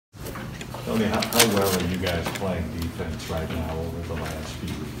Tell me, how well are you guys playing defense right now over the last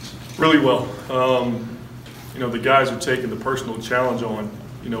few weeks? Really well. You know, the guys are taking the personal challenge on,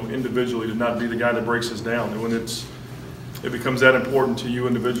 you know, individually to not be the guy that breaks us down. And when it becomes that important to you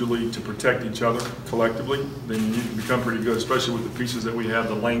individually to protect each other collectively, then you can become pretty good, especially with the pieces that we have,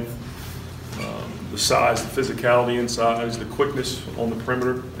 the length, the size, the physicality inside, the quickness on the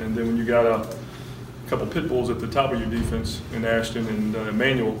perimeter. And then when you got a couple pit bulls at the top of your defense in Ashton and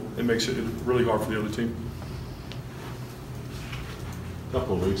Emmanuel, it makes it really hard for the other team. A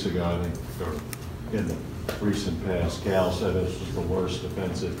couple of weeks ago, I think, or in the recent past, Cal said this was the worst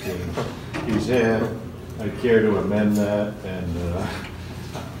defensive team he's had. I care to amend that, and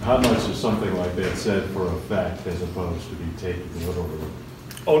how much is something like that said for a fact as opposed to be taken literally?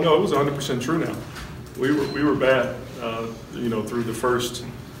 Oh no, it was 100% true now. We were bad, you know, through the first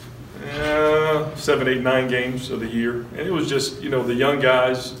 7, 8, 9 games of the year, and it was just, you know, the young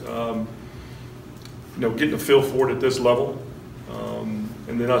guys, you know, getting a feel for it at this level,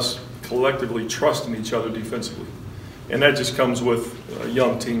 and then us collectively trusting each other defensively, and that just comes with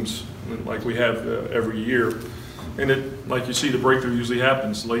young teams like we have every year. And it, like you see, the breakthrough usually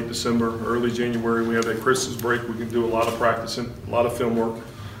happens late December, early January. We have that Christmas break. We can do a lot of practicing, a lot of film work,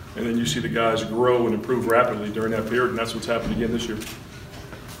 and then you see the guys grow and improve rapidly during that period, and that's what's happened again this year.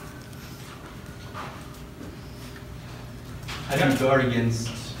 How do you guard against,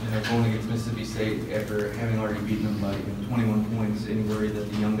 you know, going against Mississippi State after having already beaten them by 21 points? Any worry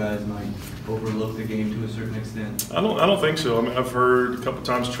that the young guys might overlook the game to a certain extent? I don't think so. I mean, I've heard a couple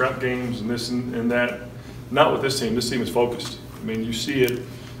times trap games and this and that. Not with this team. This team is focused. I mean, you see it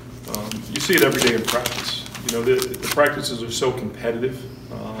every day in practice. You know, the practices are so competitive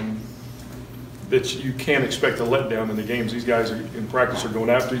that you can't expect a letdown in the games. These guys in practice are going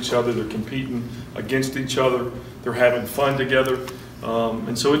after each other. They're competing against each other. They're having fun together.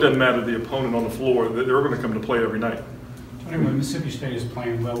 And so it doesn't matter the opponent on the floor. They're going to come to play every night. When Mississippi State is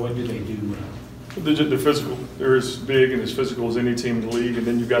playing well, what do they do? They're physical. They're as big and as physical as any team in the league. And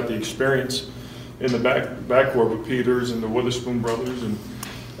then you've got the experience in the backcourt with Peters and the Witherspoon brothers. And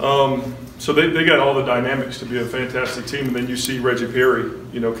so they got all the dynamics to be a fantastic team. And then you see Reggie Perry,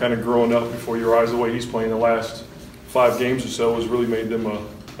 you know, kind of growing up before your eyes. The way he's playing the last 5 games or so has really made them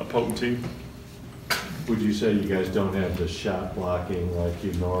a potent team. Would you say you guys don't have the shot blocking like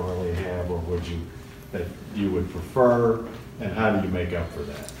you normally have, or would you that you would prefer, and how do you make up for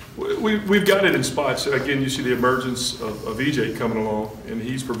that? We've got it in spots. Again, you see the emergence of EJ coming along, and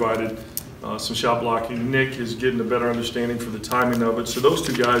he's provided some shot blocking. Nick is getting a better understanding for the timing of it. So those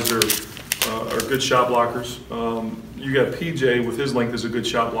two guys are good shot blockers. You got PJ with his length is a good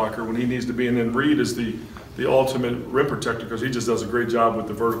shot blocker when he needs to be, and then Reed is the ultimate rim protector because he just does a great job with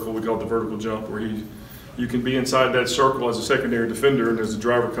the vertical. We call it the vertical jump, where you can be inside that circle as a secondary defender, and as the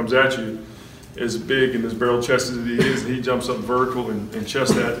driver comes at you, as big and as barrel chested as he is, and he jumps up vertical and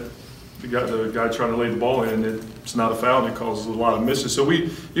chests that the guy trying to lay the ball in. It's not a foul, and it causes a lot of misses. So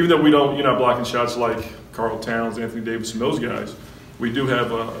even though you're not blocking shots like Carl Towns, Anthony Davis, and those guys, we do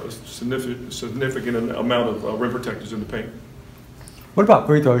have a significant amount of rim protectors in the paint. What about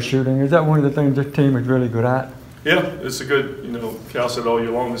free throw shooting? Is that one of the things this team is really good at? Yeah, it's a good, you know, Cal said all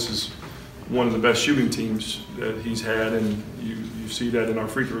year long, this is one of the best shooting teams that he's had, and you see that in our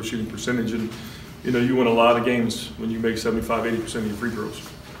free throw shooting percentage. And, you know, you win a lot of games when you make 75–80% of your free throws.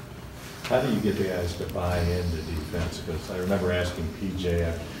 How do you get the guys to buy into defense? Because I remember asking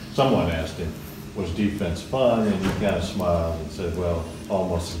PJ, someone asked him, was defense fun? And he kind of smiled and said, well,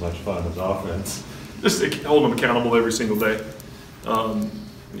 almost as much fun as offense. Just hold them accountable every single day.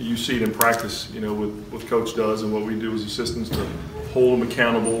 You see it in practice, you know, with what Coach does and what we do as assistants to hold them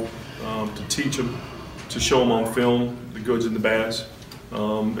accountable, to teach them, to show them on film the goods and the bads,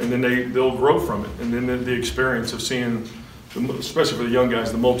 and then they'll grow from it. And then the experience of seeing, especially for the young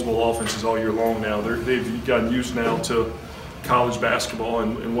guys, the multiple offenses all year long now. They've gotten used now to college basketball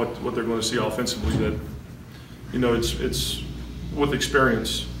and what they're going to see offensively. That, you know, it's with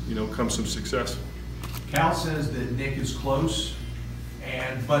experience, you know, comes some success. Cal says that Nick is close,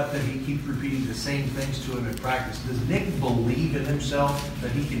 but that he keeps repeating the same things to him in practice. Does Nick believe in himself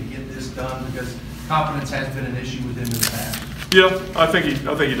that he can get this done? Because confidence has been an issue with him in the past. Yeah, I think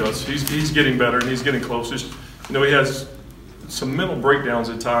he does. He's getting better and he's getting closer. You know, he has some mental breakdowns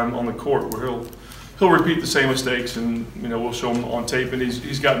at time on the court where he'll repeat the same mistakes, and, you know, we'll show him on tape, and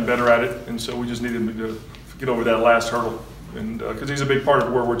he's gotten better at it. And so we just need him to get over that last hurdle, and because he's a big part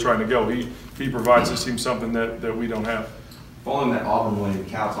of where we're trying to go. He provides this team something that we don't have. Following that Auburn win,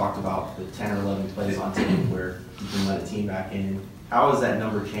 Cal talked about the 10 or 11 plays on tape where you can let a team back in. How has that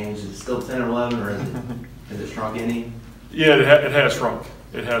number changed? Is it still 10 or 11, or has it shrunk any? Yeah, it has shrunk.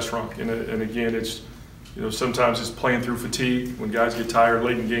 It has shrunk, and again, it's, you know, sometimes it's playing through fatigue. When guys get tired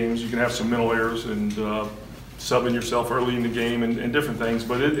late in games, you can have some mental errors and subbing yourself early in the game and different things,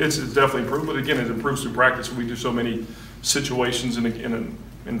 but it's definitely improved. But again, it improves through practice. We do so many situations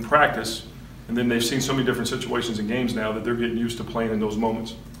in practice, and then they've seen so many different situations in games now that they're getting used to playing in those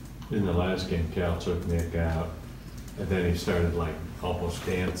moments. In the last game, Cal took Nick out, and then he started like almost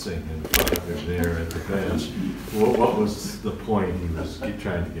dancing in front of him there at the bench. What was the point he was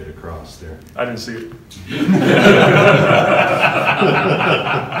trying to get across there? I didn't see it.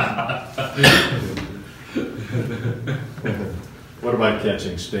 What about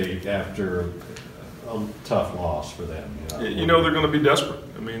catching State after a tough loss for them? You know they're going to be desperate.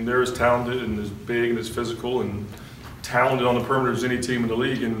 I mean, they're as talented and as big and as physical and talented on the perimeter as any team in the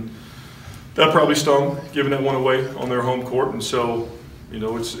league, and that probably stung, giving that one away on their home court. And so, you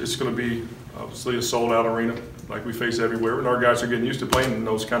know, it's going to be obviously a sold-out arena like we face everywhere, and our guys are getting used to playing in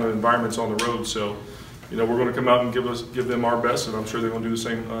those kind of environments on the road. So, you know, we're going to come out and give them our best, and I'm sure they're going to do the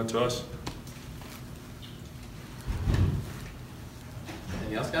same to us.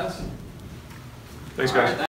 Anything else, guys? Thanks, guys.